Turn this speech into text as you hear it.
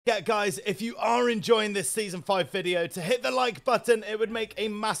Yeah, guys, if you are enjoying this Season 5 video, to hit the like button, it would make a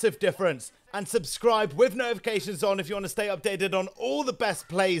massive difference. And subscribe with notifications on if you want to stay updated on all the best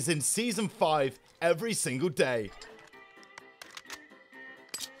plays in Season 5 every single day.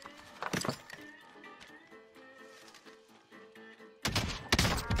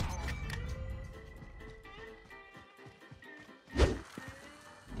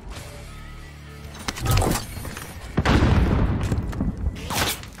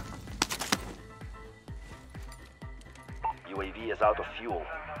 UAV is out of fuel.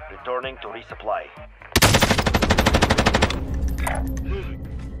 Returning to resupply.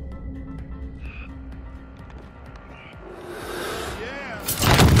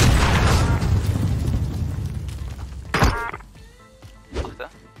 Wacht, hè.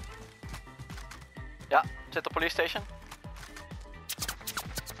 Ja, zit op police station.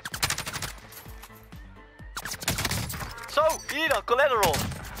 Zo, hier dan, collateral.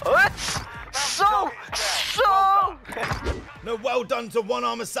 Wat? Zo! No, well done to One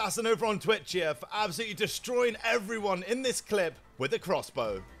Arm Assassin over on Twitch here for absolutely destroying everyone in this clip with a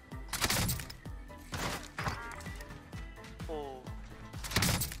crossbow. Oh.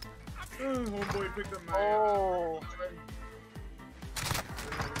 Homeboy picked up my Oh.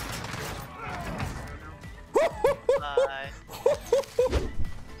 Nice.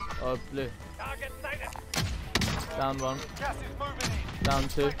 Oh, blue. Down one. Down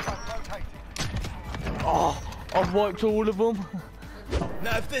two. Oh, I've wiped all of them.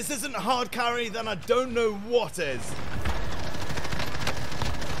 Now, if this isn't hard carry, then I don't know what is.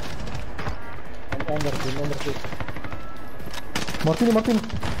 Martin.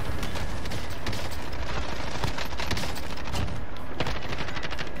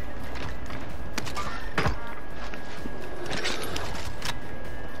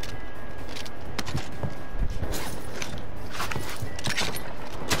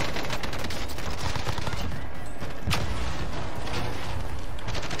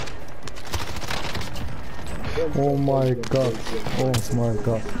 Oh my god. Oh my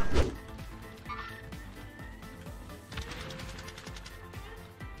god.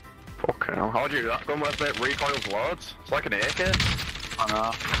 Fucking hell, how'd you do that gun with it? Recoils loads? It's like an AK. I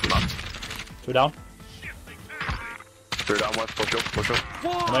know. Two down. Two down, let's push up.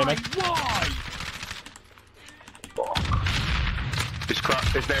 Why? He's crap,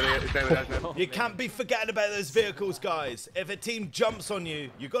 he's nearly there. You can't be forgetting about those vehicles, guys. If a team jumps on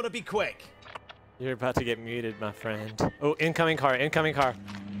you, you gotta be quick. You're about to get muted, my friend. Oh, incoming car. Incoming car.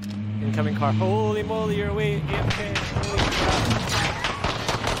 Holy moly, you're away. AFK. Holy crap.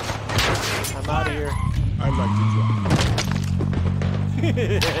 I'm out of here. I'd like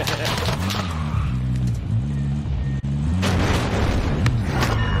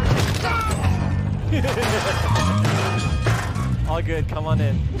to All good, come on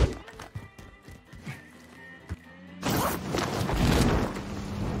in.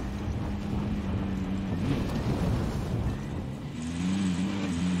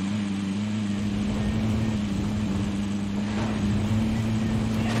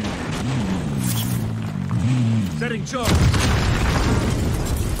 Setting charge.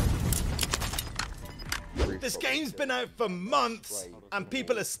 This game's been out for months, and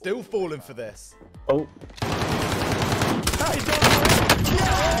people are still falling for this. Oh.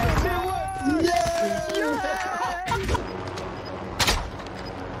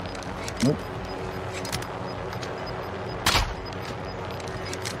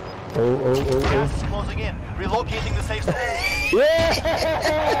 Gas is closing in. Relocating the safe zone.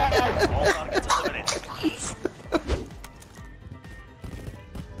 All targets eliminated.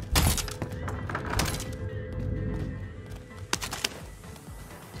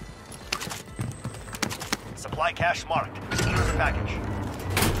 Supply cache marked. Secure the package.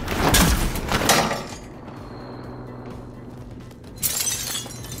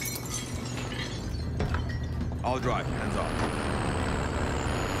 I'll drive. Hands off.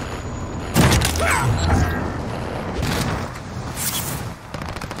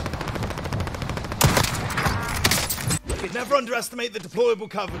 Never underestimate the deployable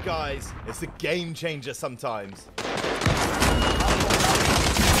cover, guys. It's a game changer sometimes.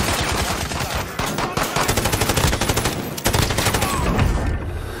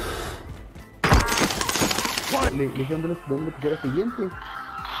 Dejándoles dónde pusiera siguiente.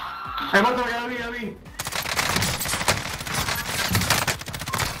 Ya vi.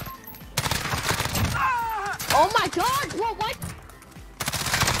 Oh my god! What?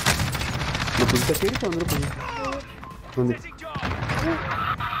 ¿Lo pusiste aquí o dónde lo pusiste? ¿Dónde?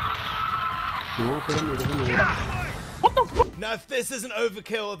 No, espérame, déjame ver. Now, if this isn't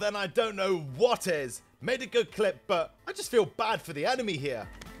overkill, then I don't know what is. Made a good clip, but I just feel bad for the enemy here.